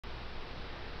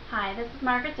Hi, this is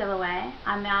Margaret Dilloway.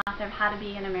 I'm the author of How to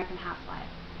Be an American Housewife.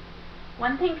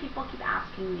 One thing people keep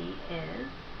asking me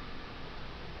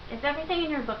is everything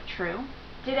in your book true?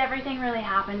 Did everything really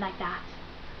happen like that?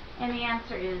 And the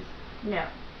answer is no.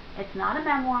 It's not a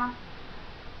memoir.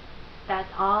 That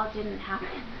all didn't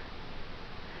happen.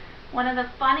 One of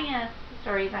the funniest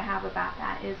stories I have about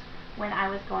that is when I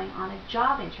was going on a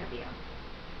job interview.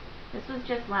 This was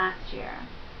just last year.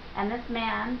 And this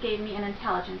man gave me an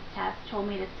intelligence test, told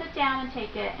me to sit down and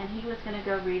take it, and he was going to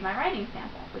go read my writing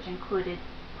sample, which included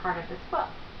part of this book.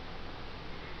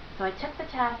 So I took the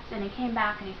test, and he came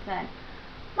back and he said,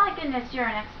 "My goodness, you're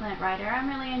an excellent writer. I'm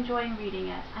really enjoying reading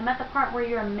it. I'm at the part where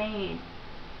you're a maid."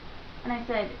 And I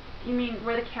said, "You mean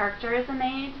where the character is a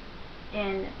maid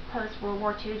in post-World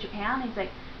War II Japan?" He's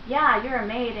like, "Yeah, you're a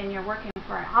maid and you're working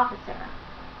for an officer."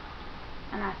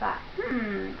 And I thought,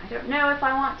 I don't know if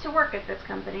I want to work at this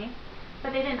company.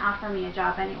 But they didn't offer me a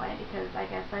job anyway because I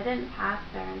guess I didn't pass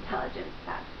their intelligence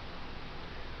test.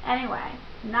 Anyway,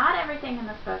 not everything in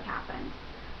this book happened.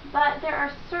 But there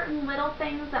are certain little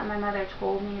things that my mother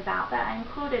told me about that I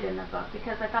included in the book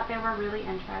because I thought they were really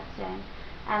interesting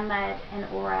and led an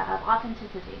aura of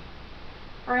authenticity.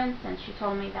 For instance, she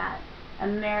told me that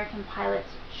American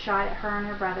pilots shot at her and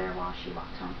her brother while she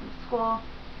walked home from school.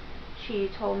 She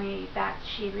told me that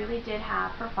she really did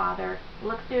have her father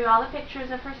look through all the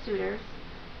pictures of her suitors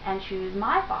and choose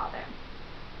my father.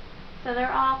 So there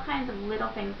are all kinds of little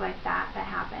things like that that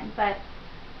happen. But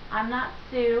I'm not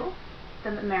Sue,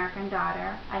 the American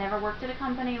daughter. I never worked at a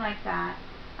company like that.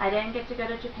 I didn't get to go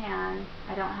to Japan.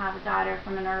 I don't have a daughter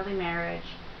from an early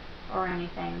marriage or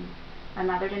anything. My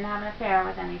mother didn't have an affair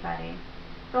with anybody.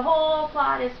 The whole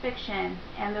plot is fiction,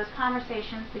 and those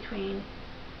conversations between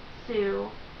Sue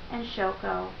and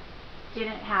Shoko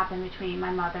didn't happen between my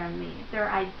mother and me.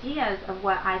 They're ideas of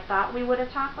what I thought we would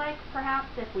have talked like, perhaps,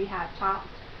 if we had talked,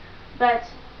 but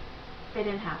they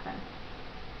didn't happen.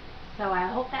 So I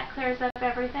hope that clears up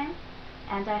everything,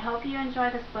 and I hope you enjoy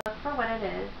this book for what it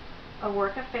is, a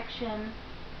work of fiction,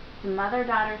 some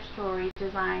mother-daughter stories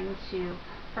designed to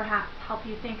perhaps help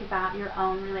you think about your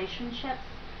own relationships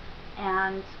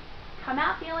and come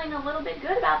out feeling a little bit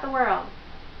good about the world.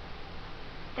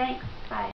 Thanks. Bye.